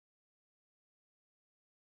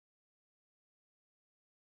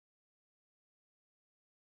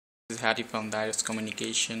Harry from the Aires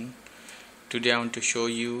Communication. Today I want to show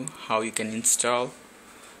you how you can install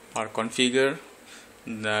or configure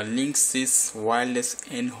the Linksys wireless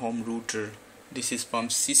in-home router. This is from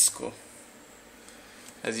Cisco.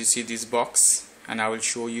 As you see this box, and I will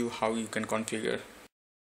show you how you can configure.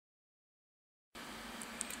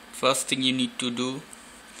 First thing you need to do,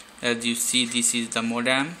 as you see, this is the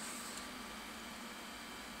modem.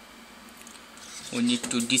 We need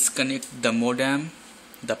to disconnect the modem,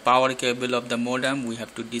 the power cable of the modem. We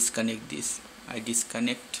have to disconnect this. I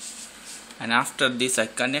disconnect, and after this I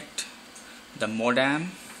connect the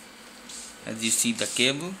modem, as you see, the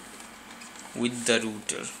cable with the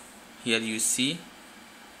router. Here you see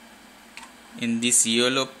in this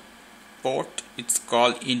yellow port, it's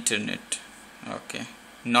called internet. Okay,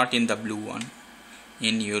 not in the blue one,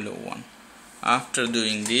 in yellow one. After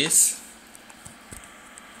doing this,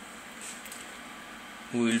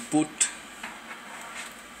 we will put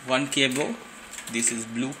one cable. This is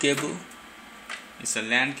blue cable, it's a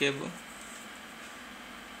LAN cable.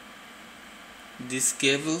 This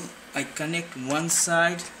cable, I connect one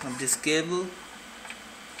side of this cable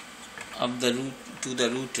of the root to the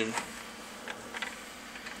router,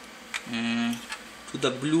 to the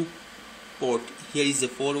blue port. Here is the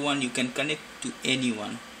 4-1. You can connect to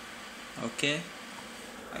anyone. Okay,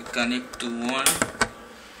 I connect to one.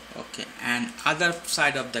 Okay, and other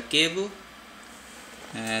side of the cable,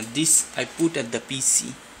 this I put at the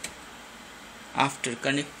PC. After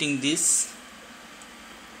connecting this,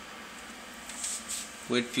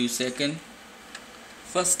 wait few seconds.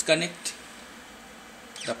 First connect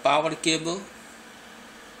the power cable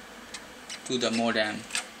to the modem.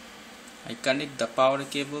 I connect the power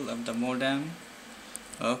cable of the modem.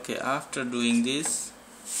 Okay, after doing this,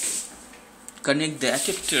 connect the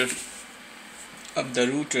adapter of the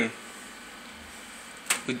router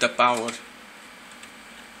with the power.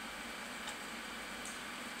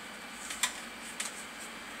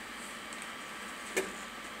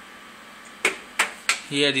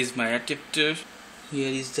 Here is my adapter.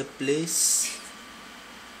 Here is the place,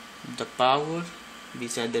 the power.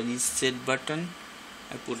 Beside the reset button,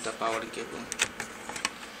 I put the power cable.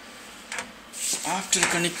 After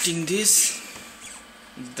connecting this,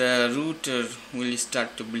 the router will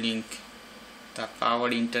start to blink. The power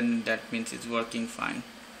internet, that means it's working fine.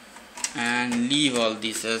 And leave all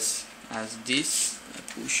this as this. I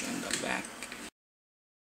push on the back.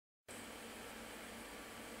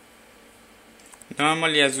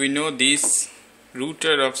 Normally, as we know, this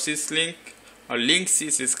router of Syslink or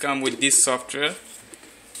Linksys is come with this software.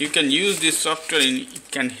 You can use this software and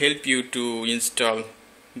it can help you to install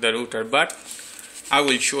the router, but I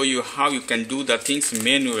will show you how you can do the things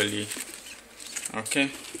manually.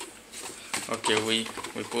 Okay, we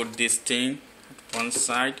put this thing at one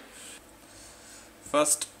side.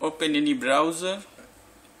 First, open any browser,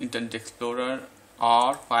 Internet Explorer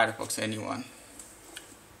or Firefox, anyone.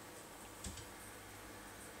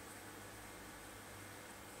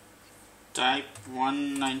 Type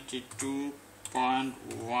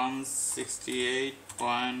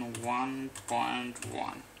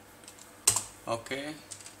 192.168.1.1. okay,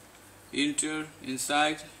 enter.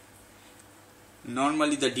 Inside,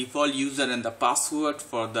 normally the default user and the password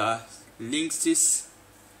for the Linksys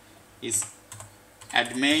is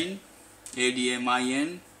admin,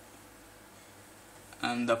 ADMIN,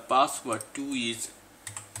 and the password too is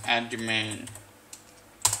admin.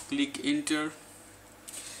 Click enter.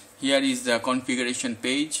 Here is the configuration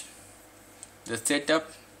page, the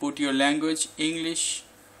setup. Put your language, English.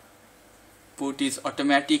 Put is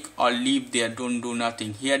automatic or leave there, don't do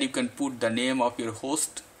nothing. Here you can put the name of your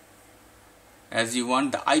host as you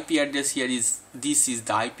want. The IP address here is, this is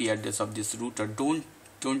the IP address of this router. Don't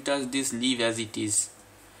touch this, leave as it is,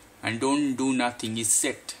 and don't do nothing, is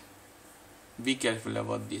set. Be careful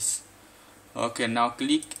about this. Okay, now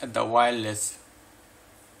click at the wireless.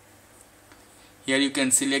 Here you can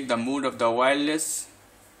select the mode of the wireless.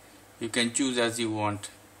 You can choose as you want.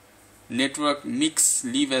 Network mix,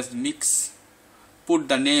 leave as mix. Put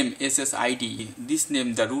the name SSID. This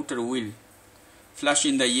name the router will flash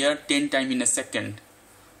in the air 10 times in a second.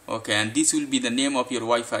 Okay, and this will be the name of your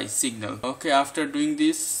Wi-Fi signal. Okay, after doing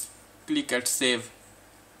this, click at save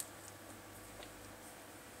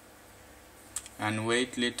and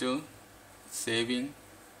wait little. Saving.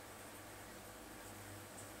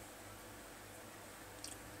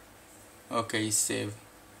 Okay, save.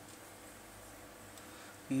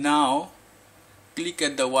 Now click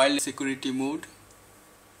at the wireless security mode,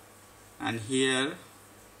 and here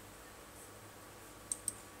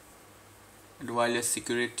at wireless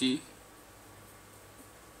security,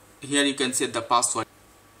 here you can set the password.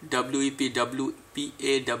 WEP,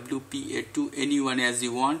 WPA, WPA2, anyone as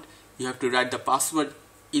you want. You have to write the password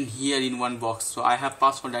in here in one box. So I have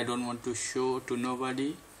password I don't want to show to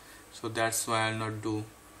nobody, so that's why I'll not do.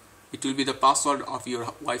 It will be the password of your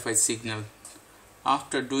Wi-Fi signal.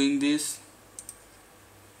 After doing this,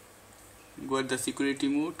 go at the security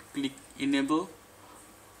mode, click enable,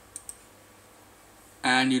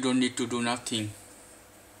 and you don't need to do nothing.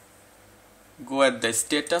 Go at the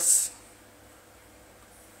status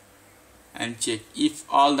and check if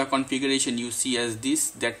all the configuration you see as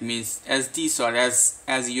this, that means as this or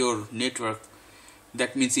as your network,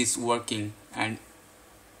 that means it's working and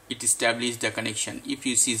it established the connection. If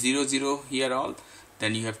you see 00 here all,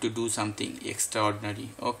 then you have to do something extraordinary.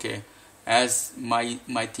 Okay, as my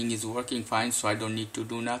thing is working fine, so I don't need to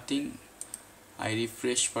do nothing. I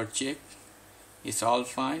refresh for check, it's all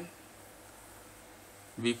fine.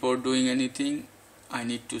 Before doing anything, I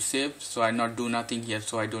need to save, so I not do nothing here,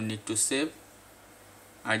 so I don't need to save.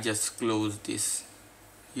 I just close this.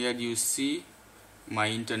 Here you see my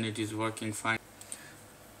internet is working fine.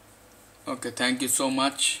 Okay, thank you so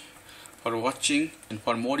much for watching, and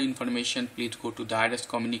for more information please go to the Aires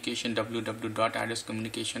Communication,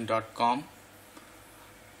 www.airescommunication.com.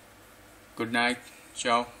 Good night,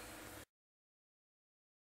 ciao.